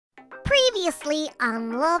Previously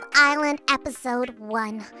on Love Island Episode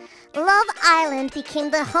 1. Love Island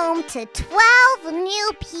became the home to 12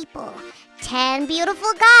 new people, 10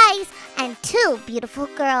 beautiful guys and 2 beautiful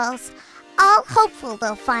girls, all hopeful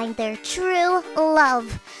they'll find their true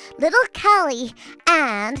love. Little Kelly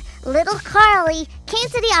and Little Carly came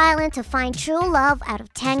to the island to find true love out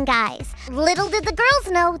of 10 guys. Little did the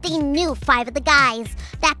girls know they knew 5 of the guys.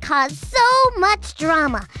 That caused so much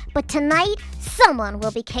drama. But tonight, someone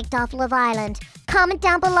will be kicked off Love Island. Comment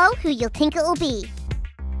down below who you think it will be.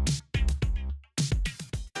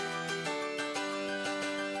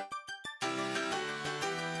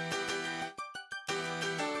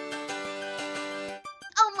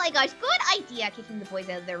 Oh my gosh, good idea kicking the boys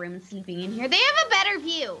out of their room and sleeping in here. They have a better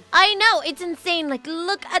view. I know, it's insane. Like,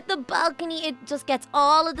 look at the balcony. It just gets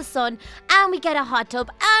all of the sun, and we get a hot tub,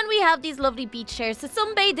 and we have these lovely beach chairs to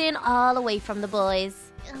sunbathe in all away from the boys.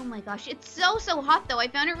 Oh my gosh, it's so hot though. I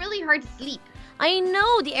found it really hard to sleep. I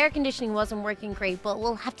know the air conditioning wasn't working great, but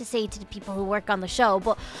we'll have to say to the people who work on the show.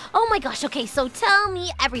 But, oh my gosh, okay, so tell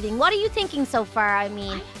me everything. What are you thinking so far? I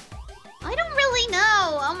don't really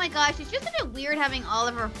know. Oh my gosh, it's just a bit weird having all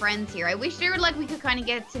of our friends here. I wish we could kind of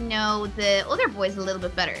get to know the other boys a little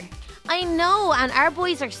bit better. I know, and our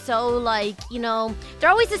boys are so, like, you know, they're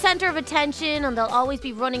always the center of attention, and they'll always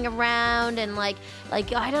be running around, and like, I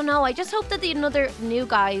don't know, I just hope that the other new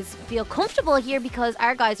guys feel comfortable here, because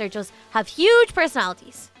our guys have huge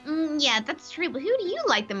personalities. Yeah, that's true, but who do you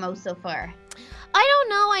like the most so far? I don't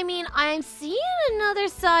know, I mean, I'm seeing another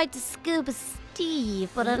side to Scuba Steve,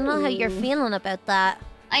 but I don't know how you're feeling about that.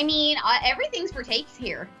 I mean, everything's for takes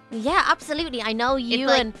here. Yeah, absolutely. I know you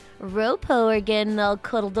and Ropo are getting all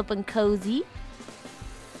cuddled up and cozy.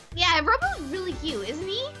 Yeah, Ropo's really cute, isn't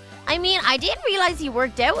he? I mean, I didn't realize he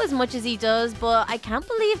worked out as much as he does, but I can't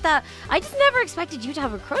believe that. I just never expected you to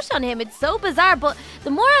have a crush on him. It's so bizarre, but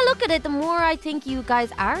the more I look at it, the more I think you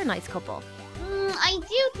guys are a nice couple. I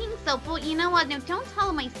do think so, but you know what? Now, don't tell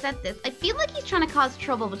him I said this. I feel like he's trying to cause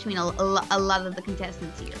trouble between a lot of the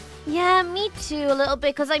contestants here. Yeah, me too, a little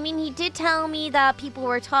bit, because, I mean, he did tell me that people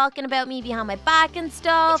were talking about me behind my back and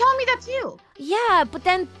stuff. He told me that too. Yeah, but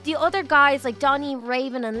then the other guys, like Donnie,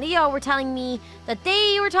 Raven, and Leo, were telling me that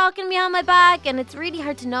they were talking behind my back, and it's really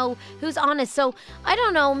hard to know who's honest. So, I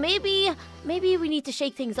don't know, maybe we need to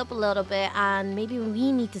shake things up a little bit, and maybe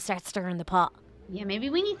we need to start stirring the pot. Yeah, maybe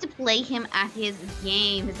we need to play him at his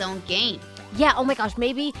own game. Yeah, oh my gosh,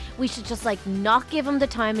 maybe we should just, like, not give him the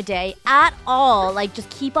time of day at all. Like, just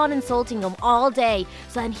keep on insulting him all day,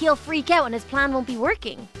 so then he'll freak out and his plan won't be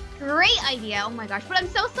working. Great idea, oh my gosh, but I'm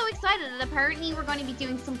so excited, and apparently we're going to be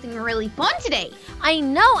doing something really fun today. I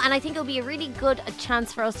know, and I think it'll be a really good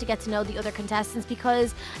chance for us to get to know the other contestants,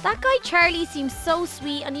 because that guy Charlie seems so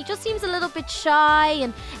sweet, and he just seems a little bit shy,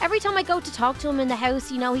 and every time I go to talk to him in the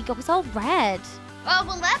house, you know, he goes all red. Oh,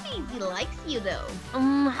 well, that means he likes you, though.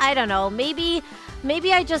 I don't know. Maybe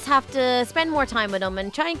I just have to spend more time with him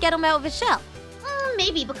and try and get him out of his shell.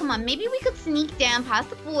 Maybe, but come on. Maybe we could sneak down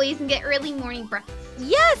past the boys and get early morning breakfast.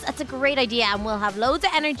 Yes, that's a great idea, and we'll have loads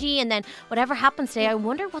of energy, and then whatever happens today, I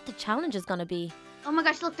wonder what the challenge is going to be. Oh my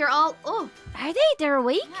gosh, look, they're all up. Are they? They're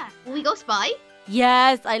awake? Yeah. Will we go spy?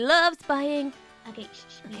 Yes, I love spying. Okay,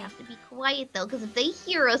 we have to be quiet, though, because if they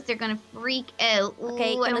hear us, they're going to freak out.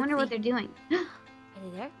 Okay, I wonder what they're doing. Are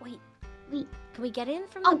they there? Wait. Can we get in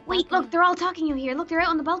from the balcony? Look, they're all talking out here. Look, they're out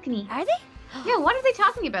on the balcony. Are they? Yeah, what are they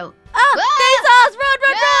talking about? Oh, they saw us!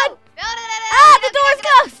 Run! No, the door's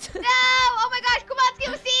closed! No! Oh my gosh, come on,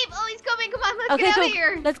 Skip Steve! Oh, he's coming, come on, let's get out of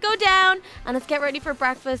here! Let's go down, and let's get ready for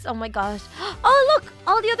breakfast. Oh my gosh. Oh, look!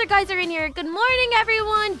 All the other guys are in here. Good morning,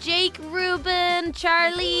 everyone! Jake, Ruben,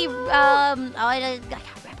 Charlie, I can't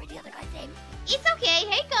remember the other guy's name. It's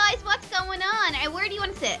okay. Hey, guys, what's going on? Where do you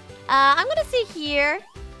want to sit? I'm gonna sit here.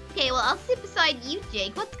 Okay, well, I'll sit beside you,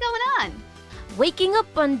 Jake. What's going on? Waking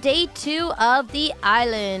up on day 2 of the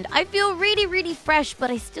island. I feel really fresh, but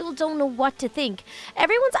I still don't know what to think.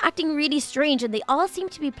 Everyone's acting really strange, and they all seem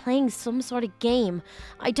to be playing some sort of game.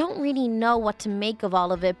 I don't really know what to make of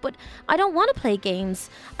all of it, but I don't want to play games.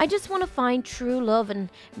 I just want to find true love and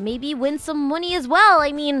maybe win some money as well.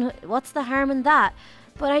 I mean, what's the harm in that?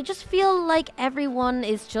 But I just feel like everyone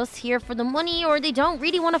is just here for the money, or they don't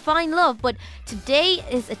really want to find love. But today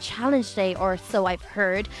is a challenge day, or so I've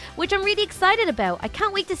heard, which I'm really excited about. I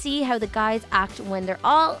can't wait to see how the guys act when they're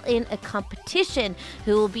all in a competition.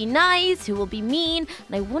 Who will be nice, who will be mean,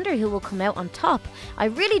 and I wonder who will come out on top. I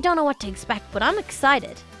really don't know what to expect, but I'm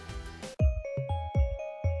excited.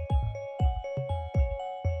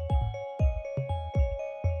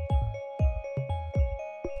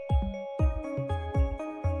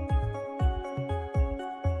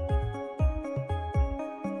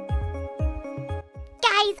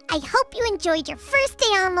 guys, I hope you enjoyed your first day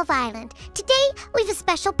on Love Island. Today, we have a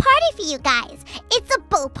special party for you guys. It's a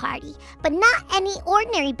boat party, but not any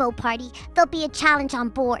ordinary boat party. There'll be a challenge on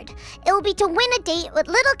board. It will be to win a date with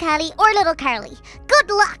Little Kelly or Little Carly. Good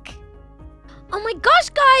luck! Oh my gosh,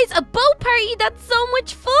 guys, a boat party! That's so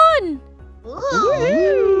much fun!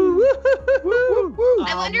 Ooh.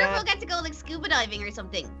 I wonder if man. we'll get to go like scuba diving or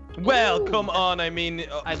something. Well, come on. I mean,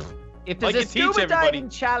 If there's I a can teach scuba everybody. diving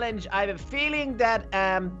challenge, I have a feeling that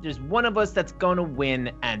there's one of us that's going to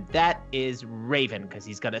win, and that is Raven, because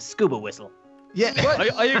he's got a scuba whistle. Yeah.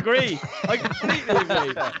 I agree. I completely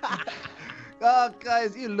agree. Oh,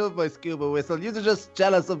 guys, you love my scuba whistle. You're just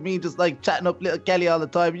jealous of me just like chatting up little Kelly all the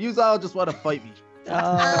time. You all just want to fight me.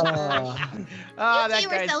 Oh, You that two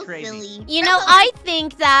are guy's so crazy. silly. You know, I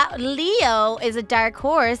think that Leo is a dark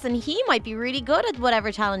horse, and he might be really good at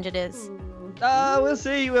whatever challenge it is. We'll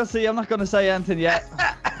see. We'll see. I'm not going to say anything yet.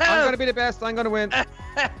 I'm gonna be the best. I'm gonna win.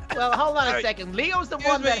 Well, hold on a Sorry. second. Leo's the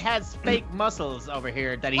Excuse one that me. has fake muscles over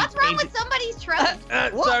here that he's What's wrong painted. with somebody's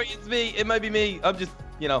throat? Sorry, it's me. It might be me. I'm just,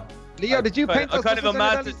 Leo, did you paint I'm those kind of a muscles on your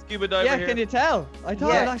master belly? scuba diver Yeah, here. can you tell? I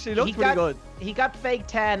thought Yeah, it actually looked he pretty got- good. He got fake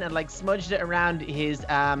tan and like smudged it around his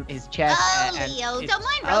chest. Oh, and Leo, his- don't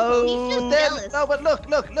mind Rocco. He's just then, jealous. no, but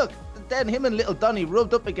look. Then him and little Donny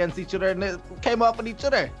rubbed up against each other and it came off on each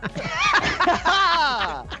other.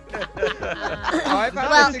 I've had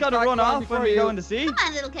Well- a He's got to six-pack run on off before when we you. go in the sea. Come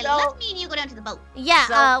on, little Kelly. So- Let's me and you go down to the boat. Yeah,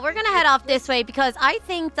 So- we're gonna head off this way because I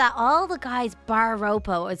think that all the guys bar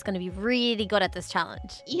Ropo is gonna be really good at this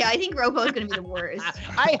challenge. Yeah, I think Robo is going to be the worst.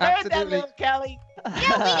 I heard that, Absolutely. little Kelly. Yeah,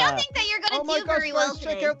 we don't think that you're Oh going my to do gosh, very well guys,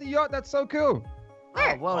 check today. out the yacht. That's so cool.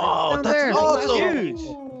 Where? whoa, Oh, Down that's there. awesome. Huge.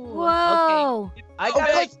 Whoa! I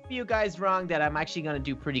gotta Okay. prove you guys wrong that I'm actually gonna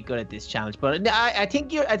do pretty good at this challenge. But I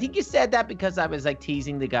think you said that because I was like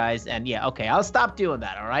teasing the guys, and yeah, okay, I'll stop doing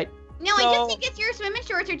that. All right. No, I So- just think it's your swimming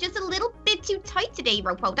shorts are just a little bit too tight today,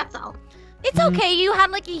 Ropo. That's all. It's okay. You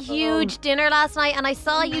had like a huge dinner last night, and I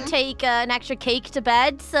saw you take an extra cake to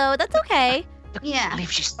bed, so that's okay. I Yeah.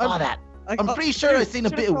 believe she saw that. I'm pretty sure I've seen a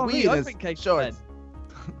bit of weed in his shorts.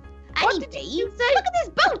 Anyway, look at this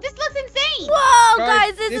boat. This looks insane. Whoa,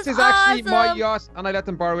 Guys, guys, this is actually my awesome. yacht, and I let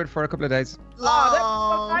them borrow it for a couple of days. Oh, that's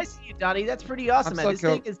so nice of you, Donnie. That's pretty awesome, man. so This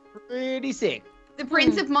cool. thing is pretty sick. The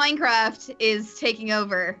Prince of Minecraft is taking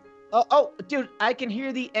over. Oh, dude, I can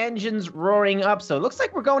hear the engines roaring up, so it looks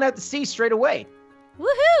like we're going out to sea straight away.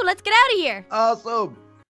 Woohoo! Let's get out of here. Awesome.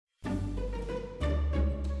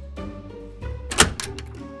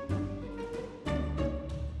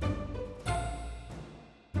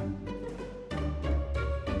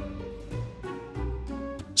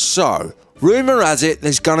 So, rumour has it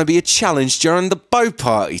there's going to be a challenge during the boat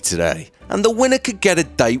party today, and the winner could get a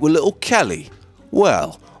date with little Kelly.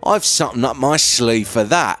 Well, I've something up my sleeve for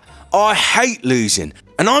that. I hate losing,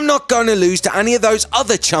 and I'm not going to lose to any of those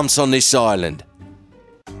other chumps on this island.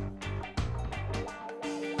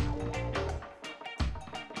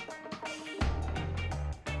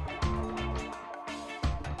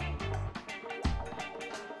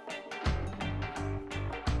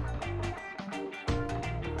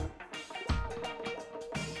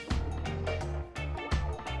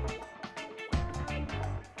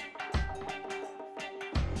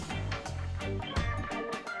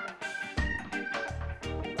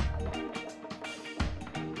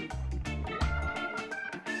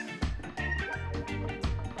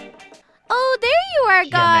 Oh, there you are, Yeah,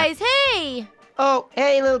 guys. Hey. Oh,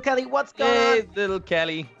 hey, little Kelly, what's going Hey, on? little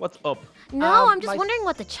Kelly, what's up? No, I'm just my wondering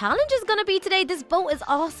what the challenge is gonna be today. This boat is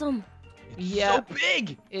awesome. Yeah, So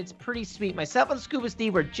big. it's pretty sweet. Myself and Scuba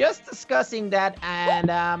Steve were just discussing that,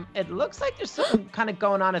 and it looks like there's something kind of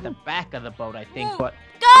going on at the back of the boat, I think. But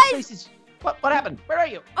this Guys, place is... What happened? Where are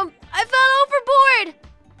you? I fell overboard.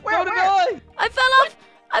 Where? did Where? I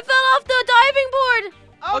fell off the diving board.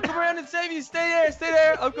 Oh, I'll come around and save you. Stay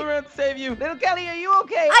there. I'll come around and save you. little Kelly, are you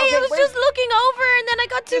okay? I Okay, was wait. just looking over and then I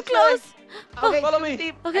got too This way. close. Okay, Follow Scuba me.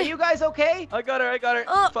 Steve, Okay. are you guys okay? I got her.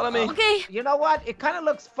 Oh, Follow me. Okay. You know what? It kind of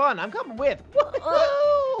looks fun. I'm coming with.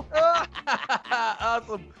 Awesome.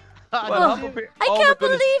 Oh, Well, no. hop up here. I Oh my can't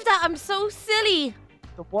goodness. believe that. I'm so silly.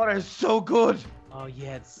 The water is so good. Oh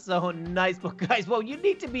yeah, it's so nice. But guys, well, you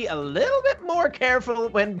need to be a little bit more careful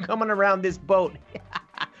when coming around this boat.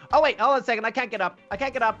 Oh wait, hold on a second. I can't get up.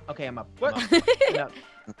 Okay, I'm up. What? No.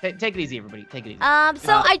 Take it easy, everybody. Take it easy. So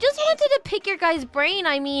I just wanted to pick your guys' brain.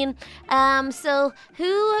 I mean, so who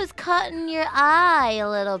was cutting your eye a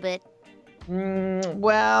little bit?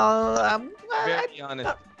 Well, Very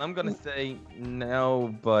honest. I'm gonna say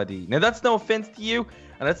nobody. Now that's no offense to you,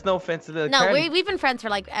 and that's no offense to little No, Carly. we've been friends for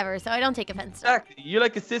like ever, so I don't take offense to it. Exactly. You're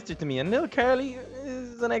like a sister to me, and little Carly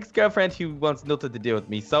is an ex-girlfriend who wants nothing to do with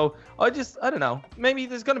me. So I don't know. Maybe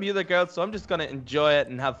there's gonna be other girls, so I'm just gonna enjoy it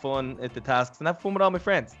and have fun at the tasks and have fun with all my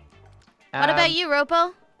friends. What about you,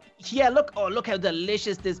 Ropo? Yeah, look how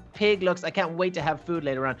delicious this pig looks. I can't wait to have food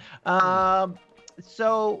later on.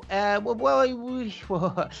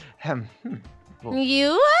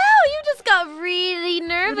 You just got really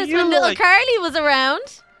nervous you when little like? Carly was around.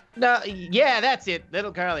 No, yeah, that's it.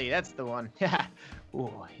 Little Carly, that's the one. Yeah.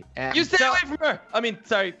 You stay away from her. I mean,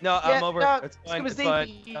 sorry. No, I'm over. No, It's fine. It's Steve,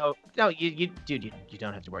 fine. No. No, dude, you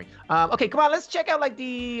don't have to worry. Okay, come on, let's check out like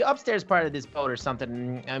the upstairs part of this boat or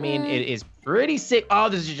something. I mean, it is pretty sick. Oh,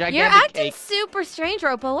 there's a gigantic You're acting cake. super strange,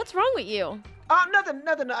 Ropo. What's wrong with you? Oh, nothing.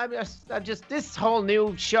 I'm just this whole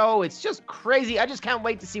new show. It's just crazy. I just can't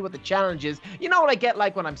wait to see what the challenge is. You know what I get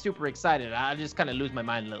like when I'm super excited? I just kind of lose my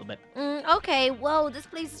mind a little bit. Okay, whoa, this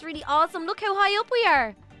place is really awesome. Look how high up we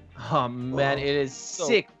are. Oh man, it is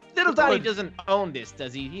sick. Little Donnie doesn't own this,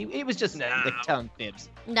 does he? He was just like, telling fibs.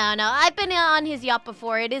 No, I've been on his yacht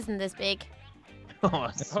before. It isn't this big. Oh,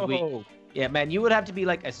 sweet. Oh. Yeah, man, you would have to be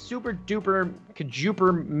like a super duper,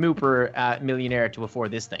 kajuper mooper millionaire to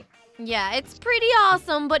afford this thing. Yeah, it's pretty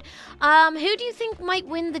awesome, but who do you think might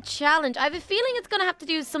win the challenge? I have a feeling it's going to have to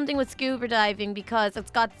do something with scuba diving because it's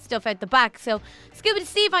got stuff out the back. So, Scuba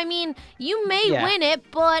Steve, I mean, you may win it,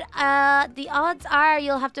 but the odds are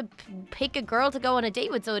you'll have to pick a girl to go on a date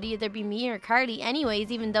with, so it'd either be me or Carly anyways,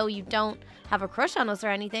 even though you don't have a crush on us or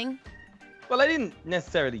anything. Well, I didn't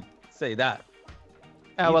necessarily say that.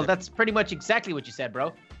 Well, that's pretty much exactly what you said,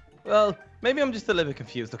 bro. Well, maybe I'm just a little bit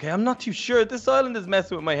confused, okay? I'm not too sure. This island is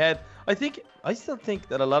messing with my head. I still think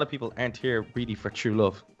that a lot of people aren't here really for true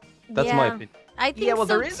love. That's my opinion. I think Yeah, well,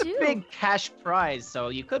 so there is too. a big cash prize, so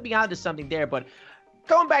you could be onto something there, but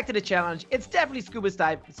going back to the challenge, it's definitely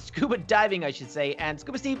scuba diving, I should say, and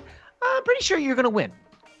Scuba Steve, I'm pretty sure you're going to win.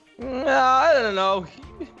 I don't know.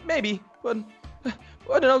 Maybe, but I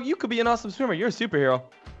don't know. You could be an awesome swimmer. You're a superhero.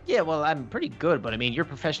 Yeah, well, I'm pretty good, but I mean, you're a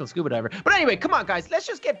professional scuba diver. But anyway, come on, guys. Let's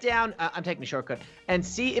just get down. I'm taking a shortcut and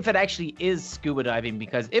see if it actually is scuba diving,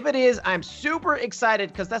 because if it is, I'm super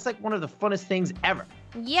excited because that's like one of the funnest things ever.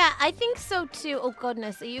 Yeah, I think so too. Oh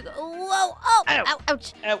goodness, are you? Whoa! Oh, Ow.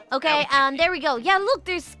 ouch! Ow, Okay, ouch. there we go. Yeah, look,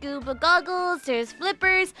 there's scuba goggles, there's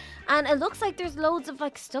flippers, and it looks like there's loads of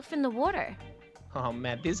like stuff in the water. Oh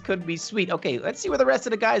man, this could be sweet. Okay, let's see where the rest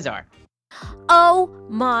of the guys are. Oh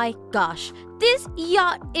my gosh, this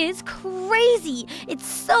yacht is crazy. It's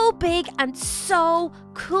so big and so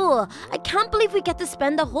cool. I can't believe we get to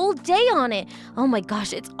spend the whole day on it. Oh my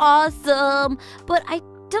gosh, it's awesome. But I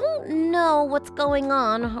don't know what's going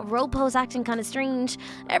on. Ropo's acting kind of strange.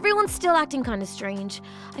 Everyone's still acting kind of strange.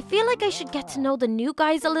 I feel like I should get to know the new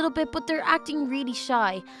guys a little bit, but they're acting really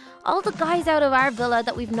shy. All the guys out of our villa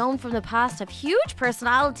that we've known from the past have huge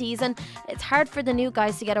personalities, and it's hard for the new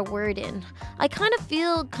guys to get a word in. I kind of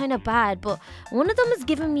feel kind of bad, but one of them is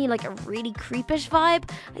giving me like a really creepish vibe.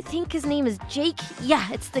 I think his name is Jake. Yeah,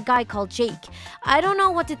 it's the guy called Jake. I don't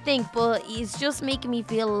know what to think, but he's just making me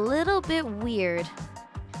feel a little bit weird.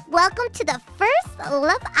 Welcome to the first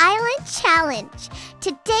Love Island Challenge.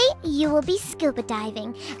 Today, you will be scuba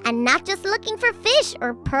diving and not just looking for fish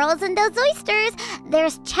or pearls in those oysters.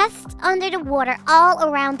 There's chests under the water all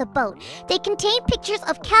around the boat. They contain pictures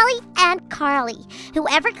of Kelly and Carly.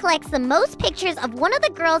 Whoever collects the most pictures of one of the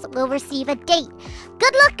girls will receive a date.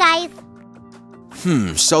 Good luck, guys.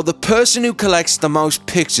 So the person who collects the most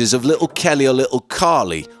pictures of little Kelly or little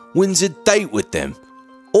Carly wins a date with them.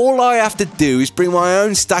 All I have to do is bring my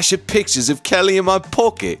own stash of pictures of Kelly in my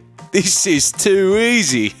pocket. This is too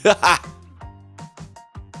easy.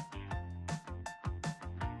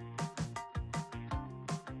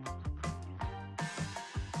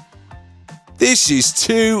 This is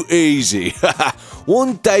too easy.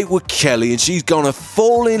 One date with Kelly and she's gonna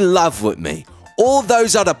fall in love with me. All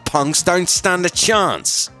those other punks don't stand a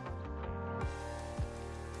chance.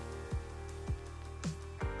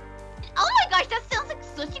 Oh my gosh, that sounds like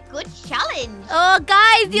such a good challenge. Oh,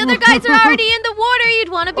 guys, the other guys are already in the water. You'd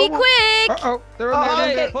want to be quick. Uh-oh, they're in Oh,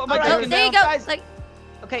 there. okay. Put my All right, jacket There you down. go. Guys. Like,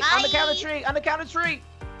 Okay, on the count of three. On the count of three.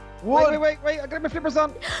 Wait, I got my flippers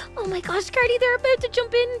on. oh my gosh, Cardi, they're about to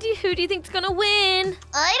jump in. Who do you think's gonna win?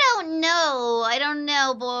 I don't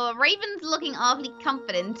know, but Raven's looking awfully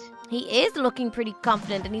confident. He is looking pretty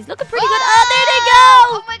confident, and he's looking pretty good. Oh, there they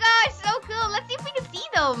go. Oh my gosh, so cool. Let's see if we can see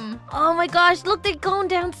them. Oh my gosh, look, they're going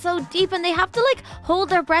down so deep and they have to like hold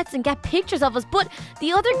their breaths and get pictures of us. But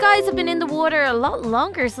the other guys have been in the water a lot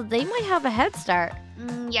longer, so they might have a head start.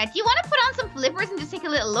 Yeah, do you want to put on some flippers and just take a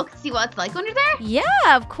little look to see what it's like under there? Yeah,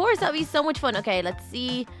 of course, that'd be so much fun. Okay, let's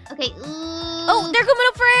see. Okay, Oh, they're coming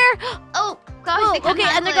up for air. Oh, gosh, Oh, they can't okay,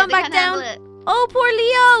 and handle they're it, going they back can't down. handle it. Oh, poor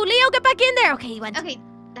Leo. Leo, get back in there. Okay, he went. Okay,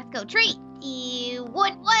 let's go. 3, 2,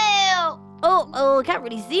 1, whoa! Oh, I can't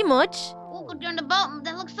really see much. Oh, go down the bottom.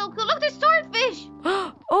 That looks so cool. Look, there's swordfish.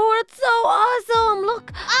 Oh, that's so awesome.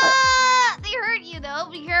 Look. Ah, they hurt you though.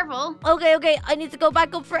 Be careful. Okay, I need to go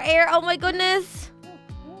back up for air. Oh my goodness.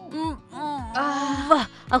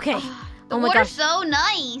 Okay. The Oh my water's gosh. so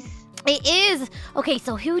nice. It is. Okay,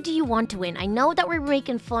 so who do you want to win? I know that we're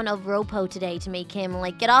making fun of Ropo today to make him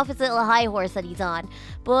like get off his little high horse that he's on.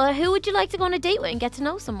 But who would you like to go on a date with and get to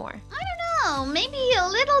know some more? I don't know. Maybe a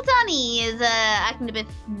little Donny is acting a bit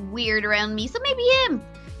weird around me, so maybe him.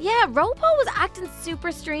 Yeah, Ropo was acting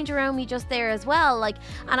super strange around me just there as well. Like,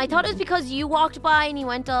 and I thought it was because you walked by and he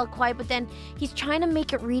went all quiet, but then he's trying to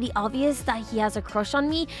make it really obvious that he has a crush on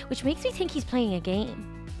me, which makes me think he's playing a game.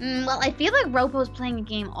 Well, I feel like Ropo's playing a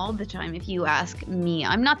game all the time, if you ask me.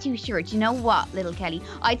 I'm not too sure. Do you know what, little Kelly?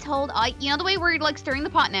 You know the way we're like stirring the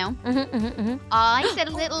pot now? I said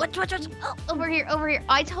a little. Watch. Oh, over here.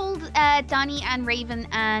 I told Donny and Raven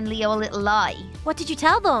and Leo a little lie. What did you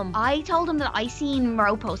tell them? I told them that I seen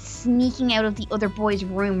Ropo sneaking out of the other boys'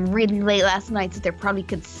 room really late last night, so they're probably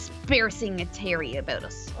conspiracying a theory about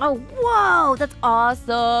us. Oh, whoa, that's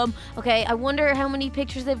awesome. Okay, I wonder how many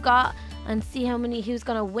pictures they've got and see who's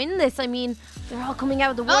gonna win this. I mean, they're all coming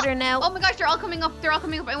out of the water now. Oh my gosh, they're all coming up.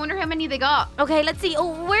 I wonder how many they got. Okay, let's see.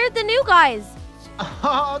 Oh, where are the new guys?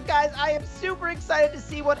 Oh, guys, I am super excited to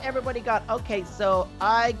see what everybody got. Okay, so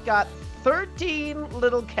I got 13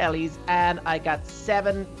 little Kellys and I got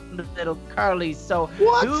 7 little Carlys. So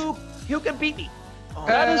What? who can beat me? Oh,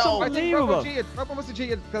 That is I think Ropo unbelievable. cheated. Ropo must have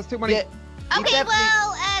cheated. That's too many. Yeah. he Okay, definitely-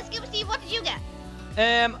 well, Scuba Steve, what did you get?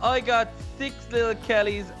 I got 6 little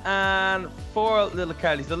Kellys and 4 little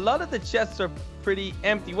Carlys. A lot of the chests are pretty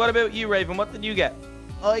empty. What about you, Raven? What did you get?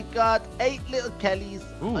 I got 8 little Kellys,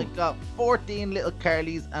 Ooh. I got 14 little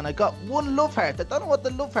Carlys, and I got 1 love heart. I don't know what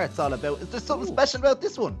the love heart's all about. Is there something special about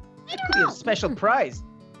this one? It could be a special prize.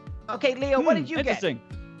 Okay, Leo, what did you get? Interesting.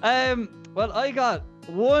 Well, I got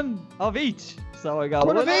 1 of each. So I got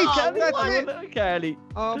One of little each, Kelly that's and it. 1 little Carly.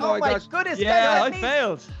 Oh Oh my my gosh. goodness, Yeah, that I means,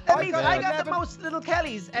 failed. that I means got I got the 11. most little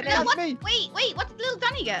Kellys. And No, then what? me. Wait, what did little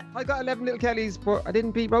Donny get? I got 11 little Kellys, but I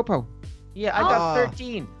didn't beat Ropo. yeah, I got Oh.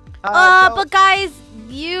 13. So- But guys,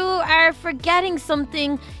 you are forgetting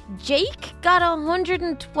something. Jake got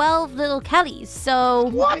 112 little Kellys, so...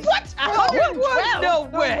 What? 112? No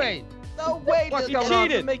No way. way. No way, What's little going Kelly. on?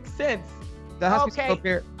 Cheated. Makes sense. That has to be Okay. up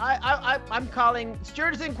here. I'm calling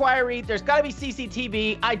Stewart's inquiry. There's got to be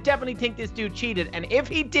CCTV. I definitely think this dude cheated. And if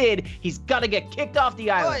he did, he's got to get kicked off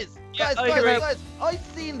the island. Guys, I agree. I've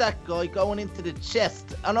seen that guy going into the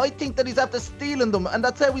chest, and I think that he's after stealing them, and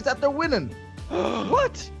that's how he's after winning.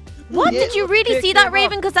 What? What? Yeah. Did you really Pick see them that, up.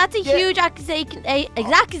 Raven? Because that's a Yeah. huge accusation.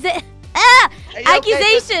 Accusation. Okay,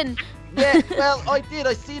 Accusation. Yeah, well, I did.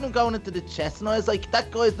 I seen him going into the chest, and I was like,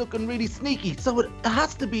 that guy's looking really sneaky. So it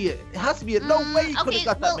has to be it. It has to be it. No way he could Okay, have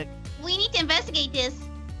got well, that many. we need to investigate this.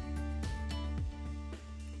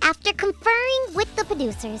 After conferring with the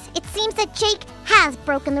producers, it seems that Jake has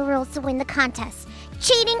broken the rules to win the contest.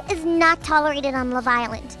 Cheating is not tolerated on Love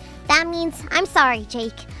Island. That means, I'm sorry,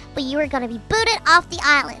 Jake, but you are going to be booted off the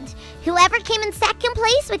island. Whoever came in second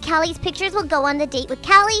place with Kelly's pictures will go on the date with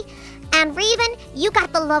Kelly. And Raven, you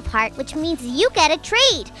got the love heart, which means you get a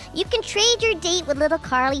trade. You can trade your date with little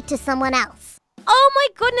Carly to someone else. Oh my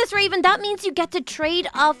goodness, Raven, that means you get to trade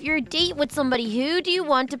off your date with somebody. Who do you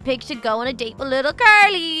want to pick to go on a date with little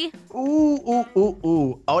Carly?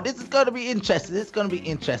 Ooh. Oh, this is going to be interesting. This is going to be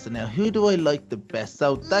interesting now. Who do I like the best?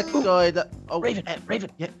 So that guy that... Oh, Raven.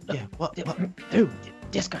 Yeah, what? Dude,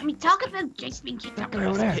 this guy. I mean, talk about Jake's being kicked off. I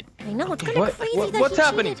know, it's kind of What- crazy what- that what's he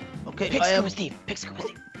happening? cheated. Okay, Pick I am... Scuba Steve. Pick Scuba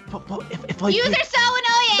Steve. But if I You pick... are so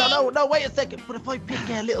annoying. No, wait a second. But if I pick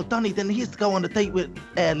little Donny, then he has to go on a date with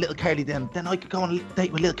little Carly. Then I could go on a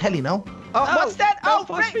date with little Kelly, no? Oh, No, what's that? don't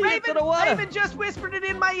Oh, push me into Raven. the water. Raven just whispered it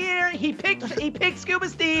in my ear. He picked Scuba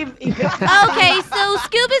Steve. He picked Okay, so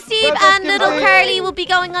Scuba Steve Ropo, and Scuba little Steve. Carly will be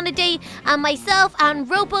going on a date, and myself and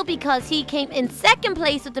Ropo, because he came in second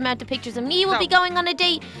place with the amount of pictures of me, will be going on a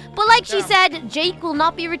date. But like she said, Jake will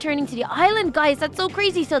not be returning to the island, guys. That's so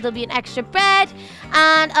crazy. So there'll be an extra bed,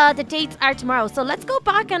 and the dates are tomorrow. So let's go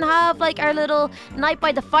back and have like our little night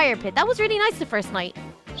by the fire pit. That was really nice the first night.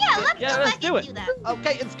 Yeah, let's Yeah, go let's back do and it. do that.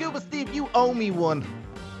 Okay, and Scuba Steve, you owe me one.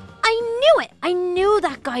 I I knew it! I knew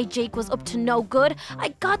that guy Jake was up to no good. I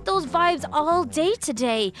got those vibes all day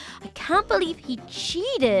today. I can't believe he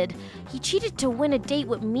cheated. He cheated to win a date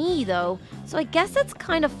with me, though. So I guess that's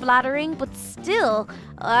kind of flattering, but still,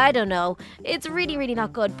 I don't know. It's really, really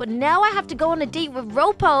not good. But now I have to go on a date with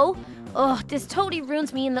Ropo. Ugh, this totally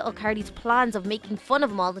ruins me and little Carly's plans of making fun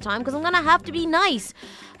of him all the time because I'm gonna have to be nice.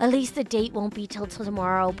 At least the date won't be till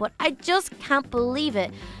tomorrow, but I just can't believe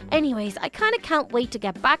it. Anyways, I kind of can't wait to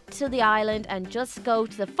get back to the island and just go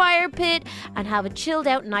to the fire pit and have a chilled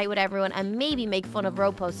out night with everyone and maybe make fun of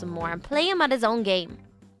Ropo some more and play him at his own game.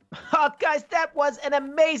 Oh, guys, that was an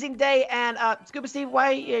amazing day. And Scuba Steve, why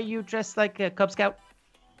are you dressed like a Cub Scout?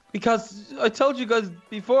 Because I told you guys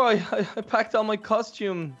before, I packed all my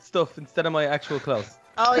costume stuff instead of my actual clothes.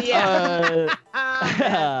 Oh, yeah.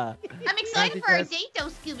 I'm excited for our date, though,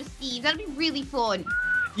 Scuba Steve. That'll be really fun.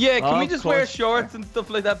 Yeah, can we Of just wear course. shorts and stuff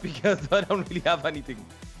like that? Because I don't really have anything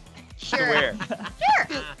to Sure. wear.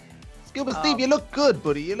 Sure. Scuba Steve, you look good,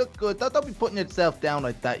 buddy. You look good. Don't be putting yourself down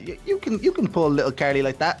like that. You can pull little Carly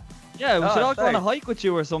like that. Yeah, we should all go on a thanks. hike with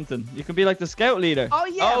you or something. You can be like the scout leader. Oh,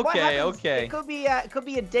 yeah. what Okay, happens- okay. It could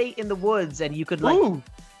be a date in the woods, and you could, like, Ooh,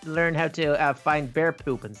 learn how to find bear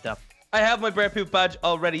poop and stuff. I have my bear poop badge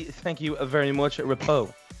already. Thank you very much,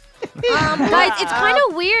 Repo. Guys, it's kind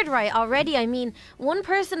of weird, right, already. I mean, one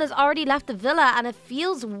person has already left the villa and it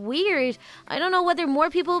feels weird. I don't know whether more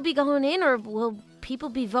people will be going in or will people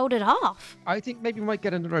be voted off. I think maybe we might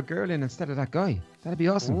get another girl in instead of that guy. That'd be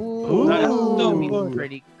awesome. Ooh, That is so that'd be cool.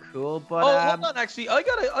 pretty cool. But Oh, hold on. Actually, I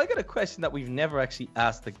got a question that we've never actually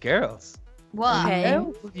asked the girls. What? Okay.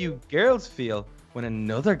 How will you girls feel when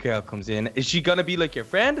another girl comes in? Is she gonna be like your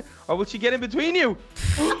friend, or will she get in between you?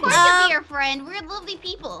 Of course you'll be your friend. We're lovely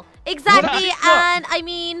people. Exactly, What? and I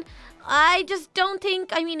mean, I just don't think,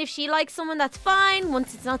 I mean, if she likes someone, that's fine,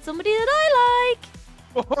 once it's not somebody that I like.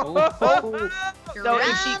 so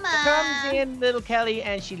if she Drama. comes in, little Kelly,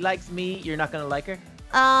 and she likes me, you're not gonna like her?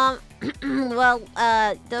 Well,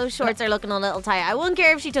 those shorts are looking a little tight. I wouldn't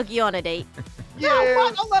care if she took you on a date. No,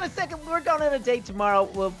 what? Hold on a second. We're going on a date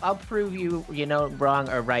tomorrow. I'll prove you, wrong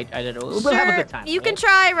or right. I don't know. We'll have a good time. You okay? can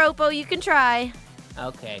try, Ropo, you can try.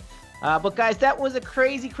 Okay. But guys, that was a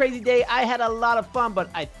crazy, crazy day. I had a lot of fun, but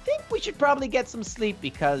I think we should probably get some sleep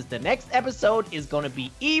because the next episode is going to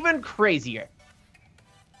be even crazier.